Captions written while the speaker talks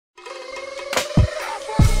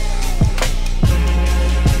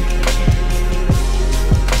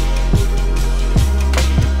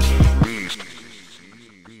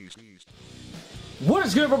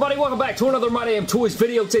everybody? Welcome back to another My Damn Toys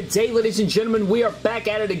video. Today, ladies and gentlemen, we are back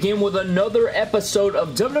at it again with another episode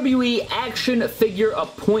of WWE Action Figure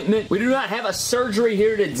Appointment. We do not have a surgery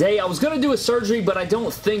here today. I was going to do a surgery, but I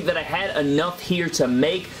don't think that I had enough here to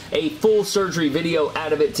make a full surgery video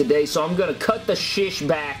out of it today, so I'm going to cut the shish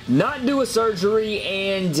back, not do a surgery,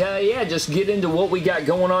 and yeah, just get into what we got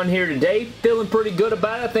going on here today. Feeling pretty good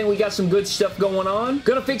about it. I think we got some good stuff going on.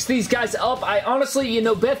 Gonna fix these guys up. I honestly, you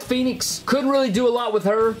know, Beth Phoenix couldn't really do a lot with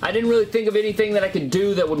her. I didn't really think of anything that I could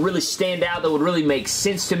do that would really stand out, that would really make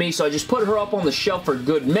sense to me, so I just put her up on the shelf for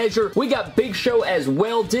good measure. We got Big Show as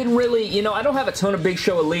well. Didn't really, you know, I don't have a ton of Big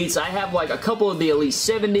Show Elites. I have like a couple of the Elite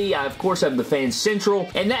 70. I, of course, have the Fan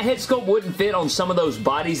Central, and that head sculpt wouldn't fit on some of those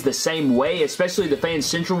bodies the same way, especially the Fan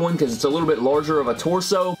Central one, because it's a little bit larger of a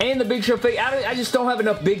torso. And the Big Show figure, I just don't have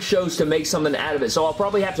enough Big Shows to make something out of it, so I'll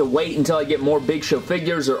probably have to wait until I get more Big Show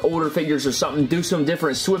figures or older figures or something, do some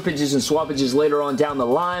different swippages and swappages later on down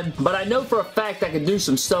the line. But I know for a fact I could do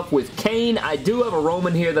some stuff with Kane. I do have a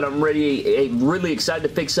Roman here that I'm really excited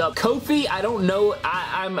to fix up. Kofi, I don't know.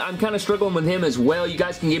 I'm kind of struggling with him as well. You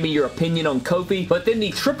guys can give me your opinion on Kofi. But then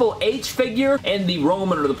the Triple H figure and the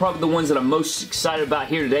Roman are probably the ones that I'm most excited about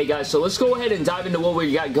here today, guys. So let's go ahead and dive into what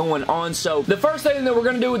we got going on. So the first thing that we're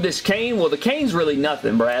going to do with this Kane, well, the Kane's really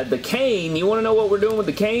nothing, Brad. The Kane, you want to know what we're doing with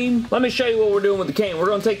the Kane? Let me show you what we're doing with the Kane. We're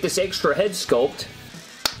going to take this extra head sculpt,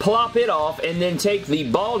 plop it off, and then take the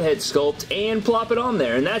bald head sculpt and plop it on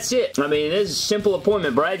there, and that's it. I mean, this is a simple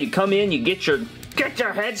appointment, Brad. You come in, you get your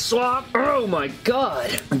head swap. Oh my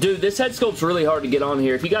god. Dude, this head sculpt's really hard to get on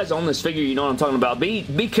here. If you guys own this figure, you know what I'm talking about. Be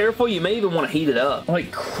careful. You may even want to heat it up.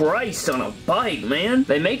 Like Christ on a bike, man.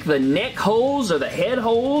 They make the neck holes or the head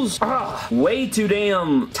holes way too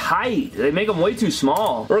damn tight. They make them way too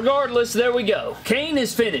small. Regardless, there we go. Kane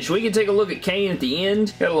is finished. We can take a look at Kane at the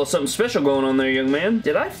end. Got a little something special going on there, young man.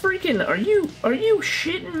 Did I freaking... Are you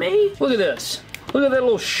shitting me? Look at this. Look at that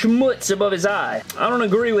little schmutz above his eye. I don't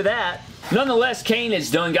agree with that. Nonetheless, Kane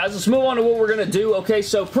is done, guys. Let's move on to what we're going to do. Okay,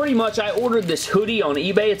 so pretty much I ordered this hoodie on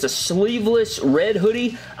eBay. It's a sleeveless red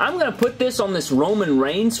hoodie. I'm going to put this on this Roman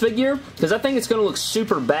Reigns figure because I think it's going to look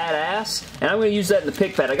super badass, and I'm going to use that in the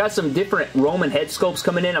pick pad. I got some different Roman head sculpts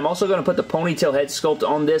coming in. I'm also going to put the ponytail head sculpt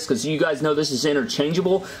on this because you guys know this is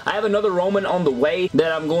interchangeable. I have another Roman on the way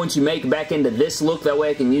that I'm going to make back into this look. That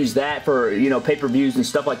way I can use that for, you know, pay-per-views and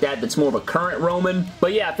stuff like that. That's more of a current Roman.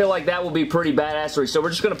 But yeah, I feel like that will be pretty badassery. So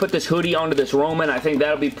we're just going to put this hoodie onto this Roman. I think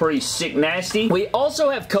that'll be pretty sick nasty. We also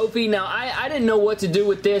have Kofi. Now, I didn't know what to do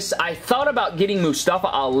with this. I thought about getting Mustafa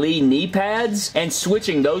Ali knee pads and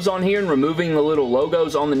switching those on here and removing the little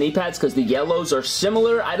logos on the knee pads because the yellows are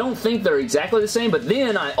similar. I don't think they're exactly the same, but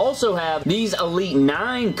then I also have these Elite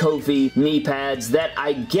 9 Kofi knee pads that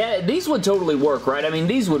I get. These would totally work, right? I mean,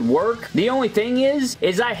 these would work. The only thing is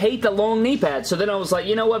I hate the long knee pads. So then I was like,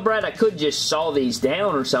 you know what, Brad? I could just saw these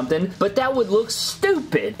down or something, but that would look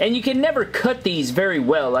stupid. And you can never cut these very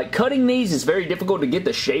well. Like, cutting these is very difficult to get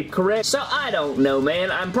the shape correct. So, I don't know, man.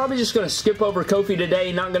 I'm probably just going to skip over Kofi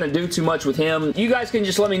today. Not going to do too much with him. You guys can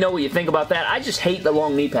just let me know what you think about that. I just hate the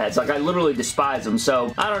long knee pads. Like, I literally despise them.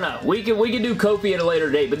 So, I don't know. We can do Kofi at a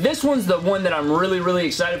later date. But this one's the one that I'm really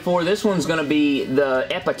excited for. This one's going to be the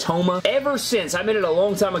Epitoma. Ever since, I made it a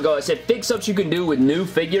long time ago, I said fix-ups you can do with new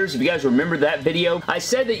figures. If you guys remember that video, I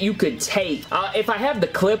said that you could take, if I have the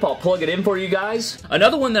clip, I'll plug it in for you guys.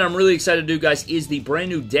 Another one that I'm really excited to do, guys, is the brand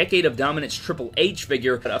new Decade of Dominance Triple H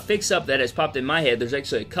figure. A fix-up that has popped in my head. There's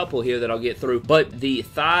actually a couple here that I'll get through, but the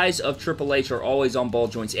thighs of Triple H are always on ball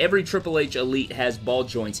joints. Every Triple H Elite has ball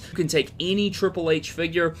joints. You can take any Triple H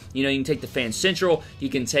figure. You know, you can take the Fan Central, you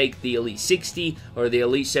can take the Elite 60 or the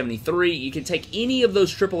Elite 73. You can take any of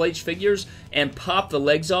those Triple H figures and pop the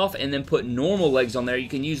legs off and then put normal legs on there. You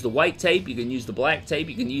can use the white tape, you can use the black tape,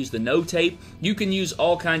 you can use the no tape. You can use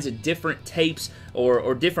all kinds of different tapes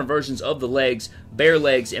or different versions of the legs, bare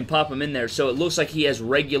legs, and pop them in there so it looks like he has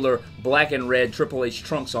regular black and red Triple H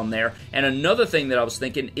trunks on there. And another thing that I was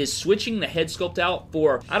thinking is switching the head sculpt out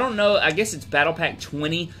for, I don't know, I guess it's Battle Pack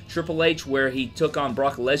 20 Triple H where he took on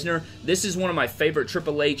Brock Lesnar. This is one of my favorite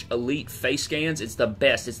Triple H Elite face scans. It's the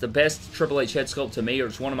best. It's the best Triple H head sculpt to me, or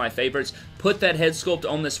it's one of my favorites. Put that head sculpt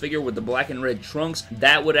on this figure with the black and red trunks.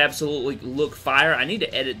 That would absolutely look fire. I need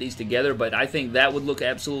to edit these together, but I think that would look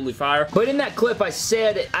absolutely fire. But in that clip, I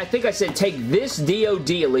think I said take this DOD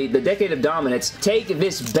Elite, the Decade of Dominance, take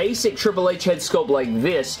this basic Triple H head sculpt like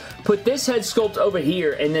this, put this head sculpt over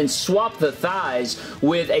here, and then swap the thighs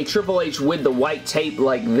with a Triple H with the white tape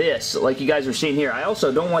like this, like you guys are seeing here. I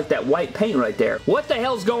also don't like that white paint right there. What the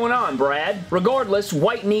hell's going on, Brad? Regardless,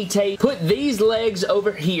 white knee tape. Put these legs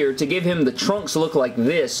over here to give him the the trunks look like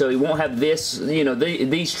this, so he won't have this, you know,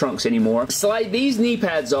 these trunks anymore. Slide these knee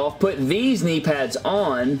pads off, put these knee pads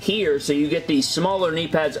on here, so you get these smaller knee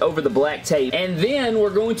pads over the black tape, and then we're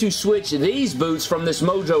going to switch these boots from this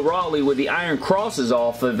Mojo Rawley with the iron crosses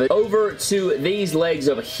off of it over to these legs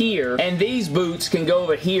over here, and these boots can go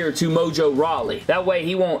over here to Mojo Rawley. That way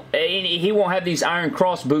he won't have these iron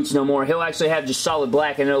cross boots no more. He'll actually have just solid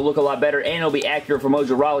black, and it'll look a lot better, and it'll be accurate for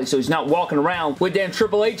Mojo Rawley, so he's not walking around with damn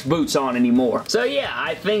Triple H boots on anymore. So yeah,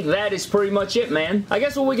 I think that is pretty much it, man. I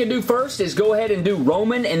guess what we can do first is go ahead and do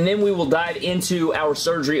Roman, and then we will dive into our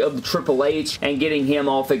surgery of the Triple H and getting him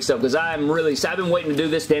all fixed up, because I've been waiting to do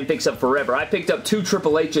this damn fix-up forever. I picked up 2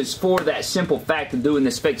 Triple H's for that simple fact of doing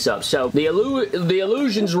this fix-up. So the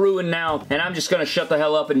illusion's ruined now, and I'm just going to shut the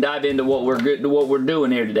hell up and dive into what we're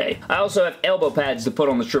doing here today. I also have elbow pads to put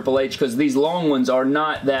on the Triple H because these long ones are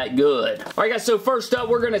not that good. Alright guys, so first up,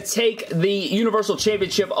 we're going to take the Universal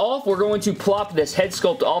Championship off. We're going to plop this head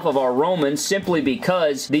sculpt off of our Roman simply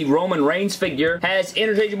because the Roman Reigns figure has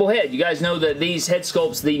interchangeable head. You guys know that these head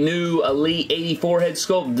sculpts, the new Elite 84 head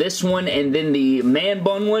sculpt, this one and then the man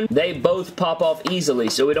bun one, they both pop off easily,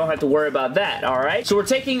 so we don't have to worry about that, alright? So we're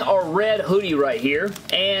taking our red hoodie right here,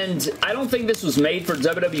 and I don't think this was made for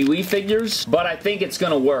WWE figures, but I think it's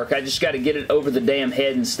gonna work. I just gotta get it over the damn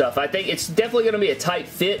head and stuff. I think it's definitely gonna be a tight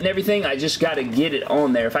fit and everything. I just gotta get it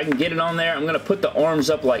on there. If I can get it on there, I'm gonna put the arms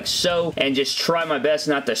up like so, and just try my best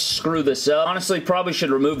not to screw this up. Honestly, probably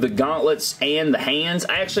should remove the gauntlets and the hands.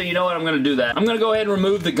 Actually, you know what? I'm gonna do that. I'm gonna go ahead and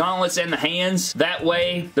remove the gauntlets and the hands. That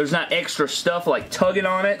way, there's not extra stuff like tugging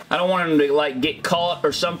on it. I don't want them to like get caught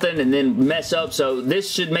or something and then mess up, so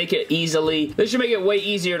this should make it way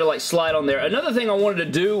easier to like slide on there. Another thing I wanted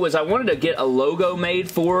to do was I wanted to get a logo made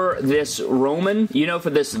for this Roman, you know, for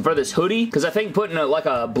this hoodie, because I think putting like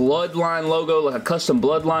a bloodline logo, like a custom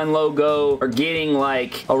bloodline logo, or getting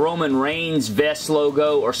like a Roman Reigns vest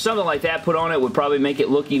logo or something like that put on it would probably make it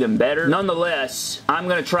look even better. Nonetheless, I'm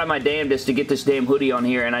going to try my damnedest to get this damn hoodie on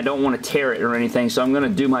here, and I don't want to tear it or anything, so I'm going to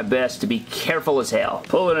do my best to be careful as hell.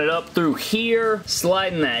 Pulling it up through here,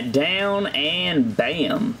 sliding that down, and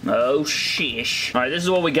bam. Oh, shish. Alright, this is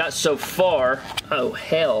what we got so far. Oh,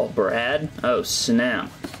 hell, Brad. Oh,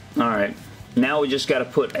 snap. Alright. Now we just got to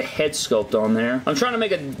put a head sculpt on there. I'm trying to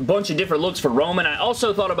make a bunch of different looks for Roman. I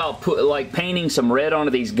also thought about painting some red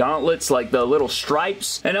onto these gauntlets, like the little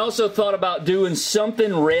stripes. And I also thought about doing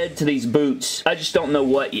something red to these boots. I just don't know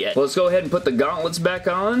what yet. Well, let's go ahead and put the gauntlets back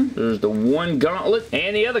on. There's the one gauntlet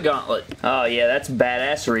and the other gauntlet. Oh yeah, that's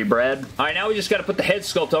badassery, Brad. Alright, now we just got to put the head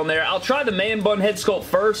sculpt on there. I'll try the man bun head sculpt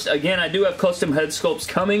first. Again, I do have custom head sculpts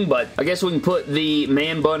coming, but I guess we can put the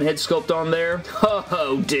man bun head sculpt on there.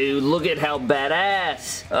 Oh, dude, look at how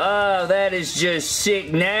badass. Oh, that is just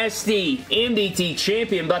sick nasty. MDT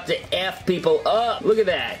champion about to F people up. Look at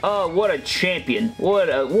that. Oh, what a champion. What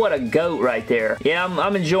a goat right there. Yeah,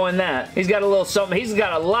 I'm enjoying that. He's got a little something. He's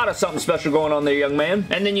got a lot of something special going on there, young man.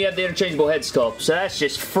 And then you have the interchangeable head sculpt. So that's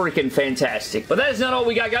just freaking fantastic. But that is not all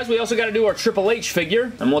we got, guys. We also got to do our Triple H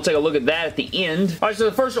figure, and we'll take a look at that at the end. All right, so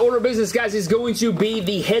the first order of business, guys, is going to be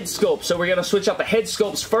the head sculpt. So we're going to switch out the head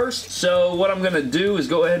sculpts first. So what I'm going to do is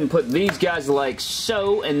go ahead and put these guys like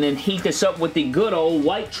so, and then heat this up with the good old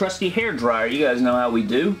white trusty hair dryer. You guys know how we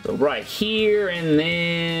do. So right here, and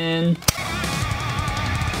then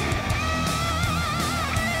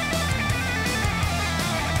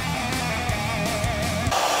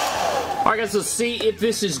alright guys, let's see if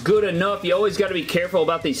this is good enough. You always got to be careful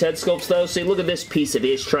about these head sculpts though. See, look at this piece of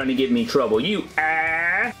ish trying to give me trouble.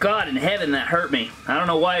 God in heaven, that hurt me. I don't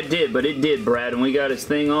know why it did, but it did, Brad. And we got his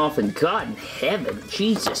thing off, and God in heaven,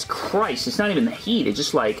 Jesus Christ, it's not even the heat. It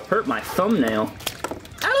just like hurt my thumbnail.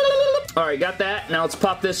 Alright, got that. Now let's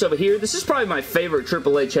pop this over here. This is probably my favorite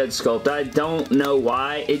Triple H head sculpt. I don't know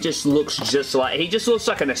why. It just looks just like... He just looks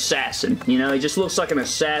like an assassin. You know, he just looks like an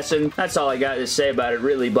assassin. That's all I got to say about it,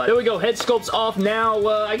 really. But there we go. Head sculpt's off now.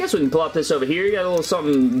 I guess we can plop this over here. You got a little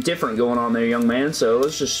something different going on there, young man. So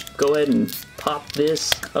let's just go ahead and pop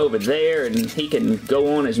this over there, and he can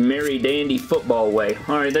go on his merry dandy football way.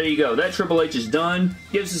 Alright, there you go. That Triple H is done.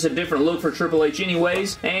 Gives us a different look for Triple H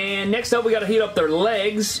anyways. And next up, we got to heat up their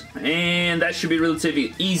legs, and that should be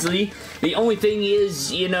relatively easily. The only thing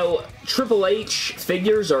is, you know, Triple H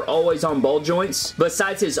figures are always on ball joints.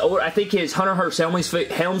 Besides his I think his Hunter Hearst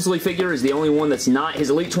Helmsley figure is the only one that's not. His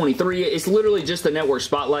Elite 23, it's literally just the Network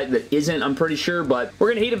Spotlight that isn't, I'm pretty sure. But we're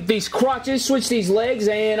going to heat up these crotches, switch these legs,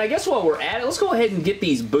 and I guess while we're at it, let's go ahead and get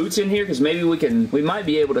these boots in here, because maybe we might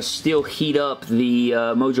be able to still heat up the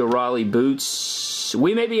Mojo Rawley boots.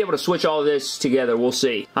 We may be able to switch all of this together. We'll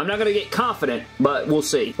see. I'm not going to get confident, but we'll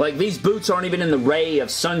see. Like, these boots aren't even in the ray of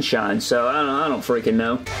sunshine, so I don't freaking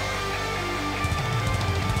know.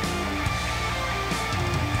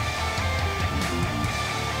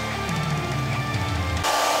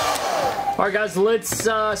 Alright guys, let's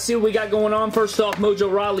see what we got going on. First off,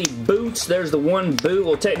 Mojo Rawley boots. There's the one boot.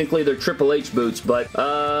 Well, technically they're Triple H boots, but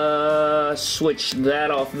switch that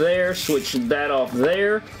off there. Switch that off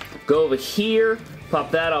there. Go over here. Pop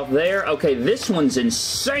that off there. Okay, this one's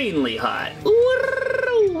insanely hot.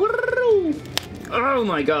 Oh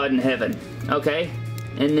my God in heaven. Okay,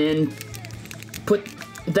 and then put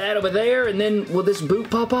that over there, and then will this boot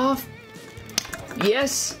pop off?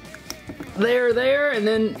 Yes. There, and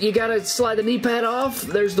then you gotta slide the knee pad off.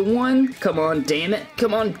 There's the one. Come on, damn it.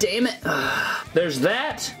 Come on, damn it. There's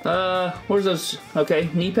that. Where's those? Okay,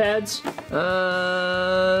 knee pads.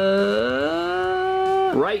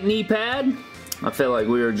 Right knee pad. I feel like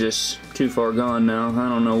we are just too far gone now. I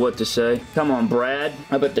don't know what to say. Come on, Brad.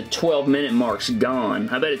 I bet the 12-minute mark's gone.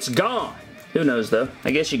 I bet it's gone. Who knows, though?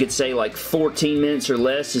 I guess you could say like 14 minutes or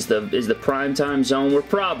less is the prime time zone. We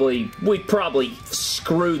probably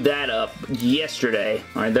screwed that up yesterday.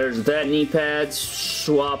 All right, there's that knee pad.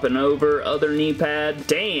 Swapping over other knee pad.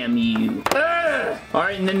 Damn you. Ugh! All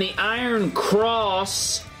right, and then the Iron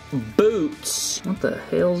Cross boots. What the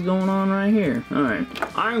hell's going on right here? Alright.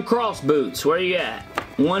 Iron Cross boots. Where you at?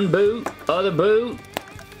 One boot. Other boot.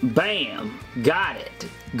 Bam. Got it.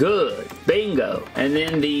 Good. Bingo. And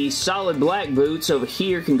then the solid black boots over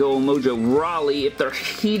here can go on Mojo Rawley if they're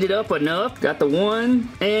heated up enough. Got the one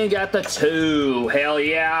and got the two. Hell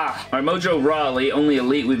yeah. Alright, Mojo Rawley. Only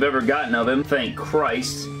elite we've ever gotten of him. Thank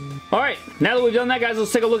Christ. Alright. Now that we've done that, guys,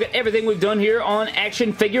 let's take a look at everything we've done here on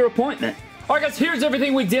Action Figure Appointment. Alright guys, here's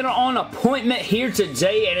everything we did on Appointment here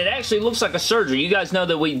today, and it actually looks like a surgery. You guys know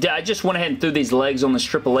that I just went ahead and threw these legs on this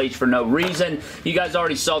Triple H for no reason. You guys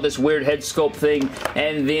already saw this weird head sculpt thing,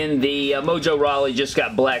 and then the Mojo Rawley just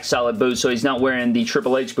got black solid boots, so he's not wearing the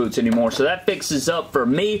Triple H boots anymore, so that fixes up for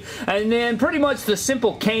me. And then pretty much the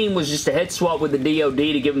simple Kane was just a head swap with the DOD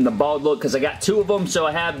to give him the bald look, because I got two of them, so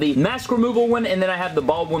I have the mask removal one, and then I have the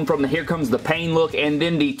bald one from the Here Comes the Pain look, and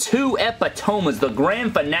then the two epitomas. The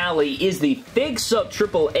grand finale is the fix-up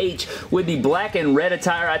Triple H with the black and red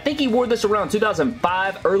attire. I think he wore this around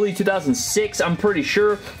 2005, early 2006, I'm pretty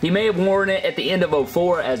sure. He may have worn it at the end of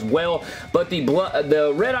 04 as well, but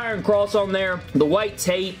the red Iron Cross on there, the white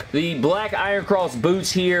tape, the black Iron Cross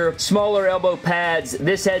boots here, smaller elbow pads,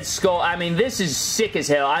 this head skull. I mean, this is sick as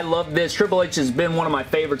hell. I love this. Triple H has been one of my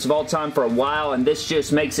favorites of all time for a while, and this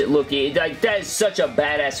just makes it look, that is such a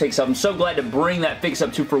badass fix-up. I'm so glad to bring that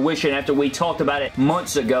fix-up to fruition after we talked about it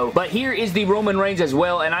months ago. But here is the Roman Reigns as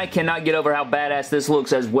well, and I cannot get over how badass this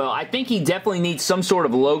looks as well. I think he definitely needs some sort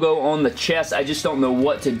of logo on the chest. I just don't know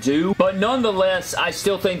what to do. But nonetheless, I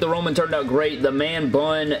still think the Roman turned out great. The man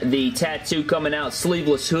bun, the tattoo coming out,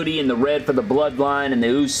 sleeveless hoodie in the red for the bloodline, and the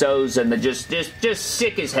Usos, and the just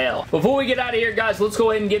sick as hell. Before we get out of here, guys, let's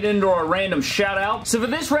go ahead and get into our random shout-out. So for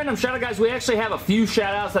this random shout-out, guys, we actually have a few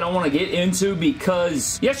shout-outs that I want to get into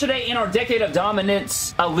because yesterday in our Decade of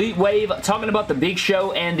Dominance Elite Wave, talking about the Big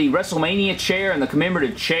Show and the WrestleMania chair and the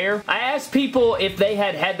commemorative chair, I asked people if they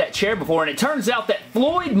had had that chair before, and it turns out that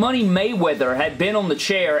Floyd Money Mayweather had been on the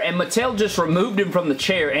chair, and Mattel just removed him from the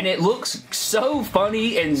chair, and it looks so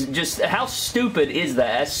funny, and just how stupid is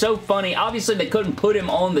that? That's so funny. Obviously, they couldn't put him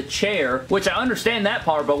on the chair, which I understand that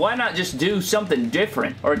part, but why not just do something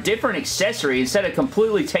different, or a different accessory instead of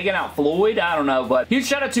completely taking out Floyd? I don't know, but huge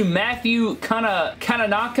shout out to Matthew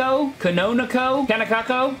Kanonako,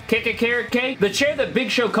 the chair that Big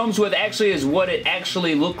Show comes with actually is what it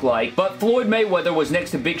actually looked like, but Floyd Mayweather was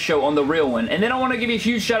next to Big Show on the real one. And then I want to give you a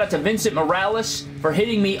huge shout out to Vincent Morales for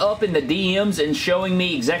hitting me up in the DMs and showing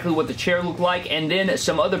me exactly what the chair looked like, and then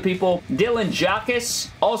some other people. Dylan Jacques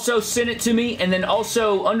also sent it to me, and then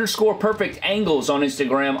also _perfect angles on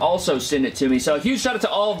Instagram also sent it to me. So a huge shout out to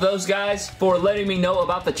all of those guys for letting me know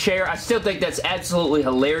about the chair. I still think that's absolutely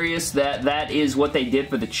hilarious that that is what they did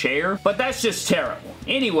for the chair, but that's just terrible.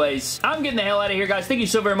 Anyways, I'm getting the hell out of here, guys. Thank you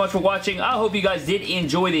so very much for watching. I hope you guys did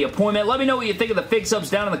enjoy the appointment. Let me know what you think of the fix-ups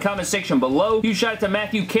down in the comment section below. Huge shout out to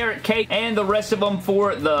Matthew Carrot Cake and the rest of them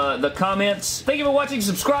for the comments. Thank you for watching.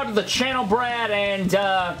 Subscribe to the channel, Brad, and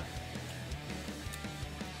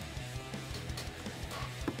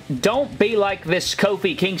don't be like this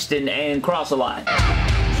Kofi Kingston and cross a line.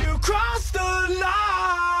 You crossed the line.